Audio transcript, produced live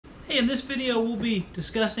Hey, in this video we'll be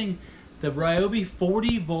discussing the Ryobi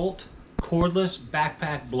 40 volt cordless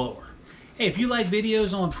backpack blower. Hey, if you like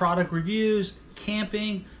videos on product reviews,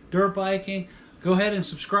 camping, dirt biking, go ahead and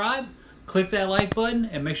subscribe, click that like button,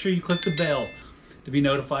 and make sure you click the bell to be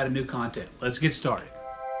notified of new content. Let's get started.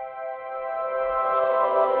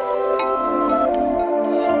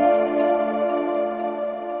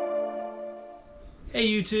 Hey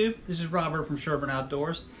YouTube, this is Robert from Sherburne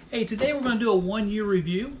Outdoors. Hey, today we're going to do a 1-year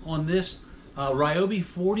review on this Ryobi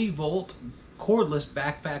 40 volt cordless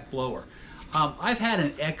backpack blower. I've had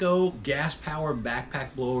an Echo gas powered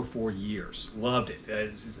backpack blower for years. Loved it.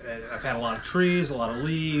 I've had a lot of trees, a lot of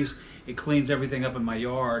leaves. It cleans everything up in my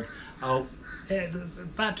yard.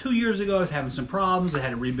 About 2 years ago I was having some problems. I had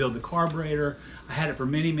to rebuild the carburetor. I had it for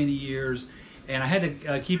many years, and I had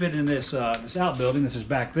to keep it in this outbuilding. This is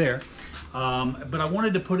back there. But I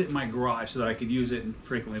wanted to put it in my garage so that I could use it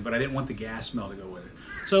frequently, but I didn't want the gas smell to go with it.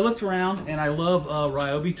 So I looked around, and I love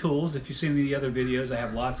Ryobi tools. If you've seen the other videos, I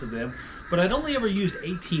have lots of them. But I'd only ever used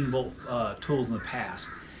 18 volt tools in the past.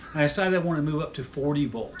 And I decided I wanted to move up to 40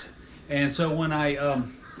 volt. And so when I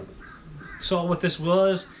saw what this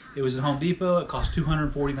was, it was at Home Depot. It cost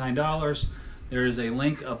 $249. There is a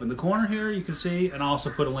link up in the corner here you can see, and I'll also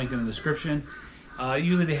put a link in the description.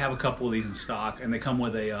 Usually they have a couple of these in stock, and they come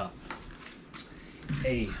with a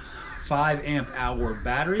 5 amp hour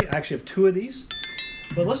battery. I actually have 2 of these.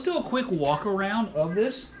 But let's do a quick walk around of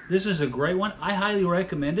this. This is a great one. I highly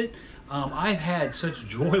recommend it. I've had such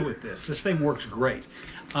joy with this. This thing works great.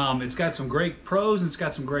 It's got some great pros and it's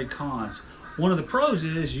got some great cons. One of the pros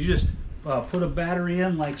is you just put a battery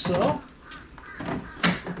in like so,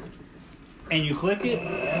 and you click it,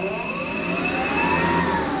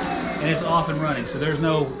 and it's off and running. So there's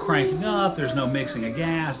no cranking up, there's no mixing of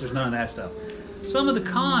gas, there's none of that stuff. Some of the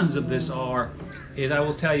cons of this is I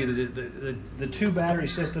will tell you the 2 battery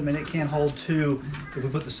system, and it can hold 2 if we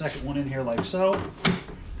put the second one in here like so.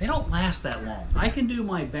 They don't last that long. I can do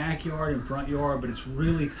my backyard and front yard, but it's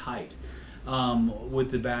really tight with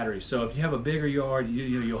the battery. So if you have a bigger yard,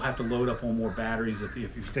 you'll have to load up on more batteries if you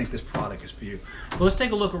think this product is for you. But let's take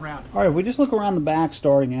a look around. All right, if we just look around the back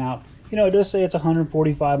starting out, it does say it's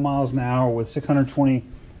 145 miles an hour with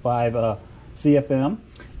 625 CFM.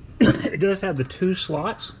 It does have the 2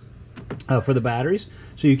 slots for the batteries,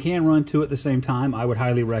 so you can run 2 at the same time. I would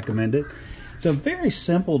highly recommend it. It's a very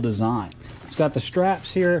simple design. It's got the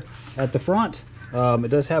straps here at the front.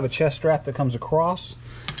 It does have a chest strap that comes across.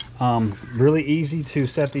 Really easy to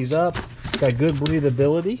set these up. It's got good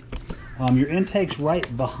breathability. Your intake's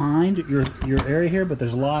right behind your area here, but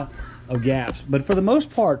there's a lot of gaps. But for the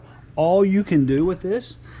most part, all you can do with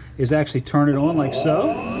this is actually turn it on like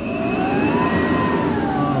so.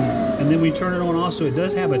 And then we turn it on also, it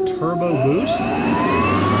does have a turbo boost.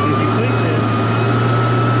 And if you click this,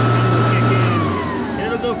 it'll kick in, and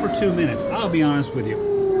it'll go for 2 minutes. I'll be honest with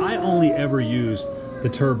you, I only ever use the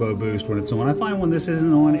turbo boost when it's on. I find when this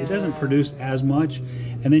isn't on, it doesn't produce as much.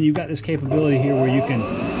 And then you've got this capability here where you can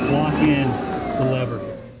lock in the lever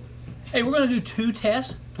here. Hey, we're gonna do 2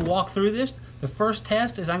 tests to walk through this. The first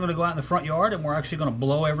test is I'm gonna go out in the front yard and we're actually gonna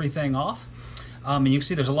blow everything off. And you can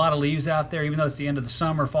see there's a lot of leaves out there. Even though it's the end of the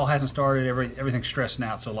summer, fall hasn't started, everything's stressing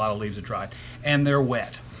out, so a lot of leaves are dried. And they're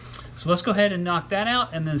wet. So let's go ahead and knock that out,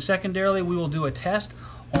 and then secondarily we will do a test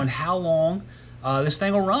on how long this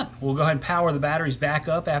thing will run. We'll go ahead and power the batteries back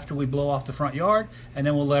up after we blow off the front yard, and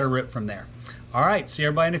then we'll let her rip from there. All right, see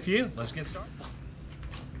everybody in a few. Let's get started.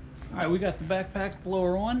 All right, we got the backpack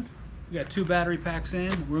blower on. We got 2 battery packs in.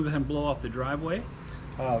 We're gonna go ahead and blow off the driveway.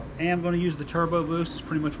 And I'm gonna use the turbo boost. It's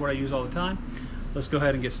pretty much what I use all the time. Let's go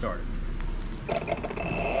ahead and get started.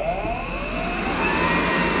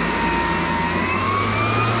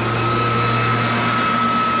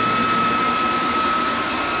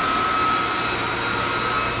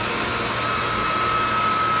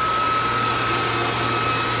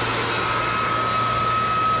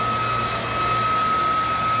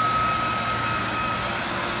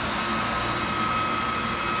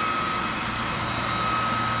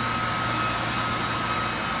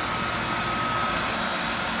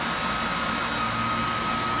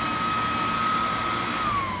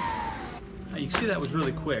 You can see that was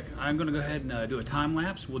really quick. I'm going to go ahead and do a time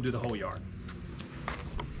lapse. We'll do the whole yard.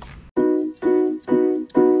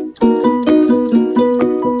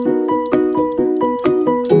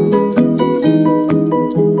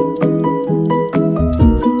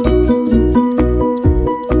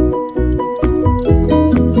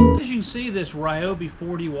 As you can see, this Ryobi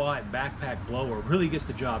 40 watt backpack blower really gets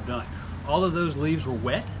the job done. All of those leaves were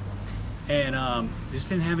wet, and just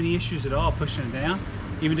didn't have any issues at all pushing it down.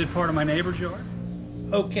 Even did part of my neighbor's yard.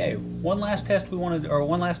 Okay, one last thing we want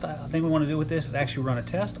to do with this is actually run a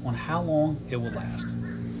test on how long it will last.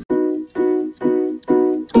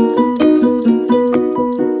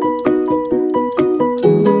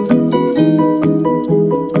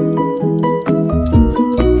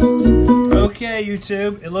 Okay,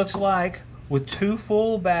 YouTube, it looks like with 2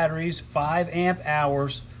 full batteries, 5 amp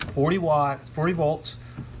hours, 40 volts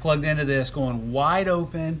plugged into this, going wide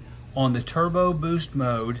open on the turbo boost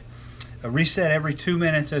mode, a reset every 2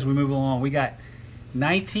 minutes as we move along. We got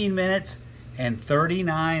 19 minutes and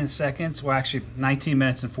 39 seconds, well actually 19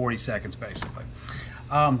 minutes and 40 seconds basically.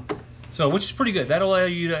 So which is pretty good. That'll allow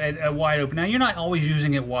you to wide open. Now you're not always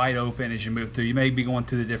using it wide open as you move through. You may be going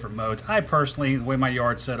through the different modes. I personally, the way my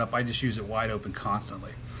yard's set up, I just use it wide open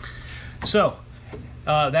constantly. So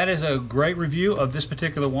that is a great review of this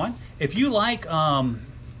particular one. If you like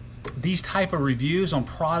these type of reviews on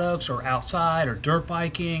products or outside or dirt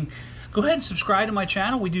biking, go ahead and subscribe to my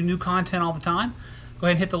channel. We do new content all the time. Go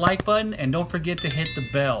ahead and hit the like button, and don't forget to hit the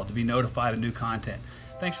bell to be notified of new content.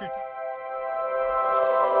 Thanks for your time.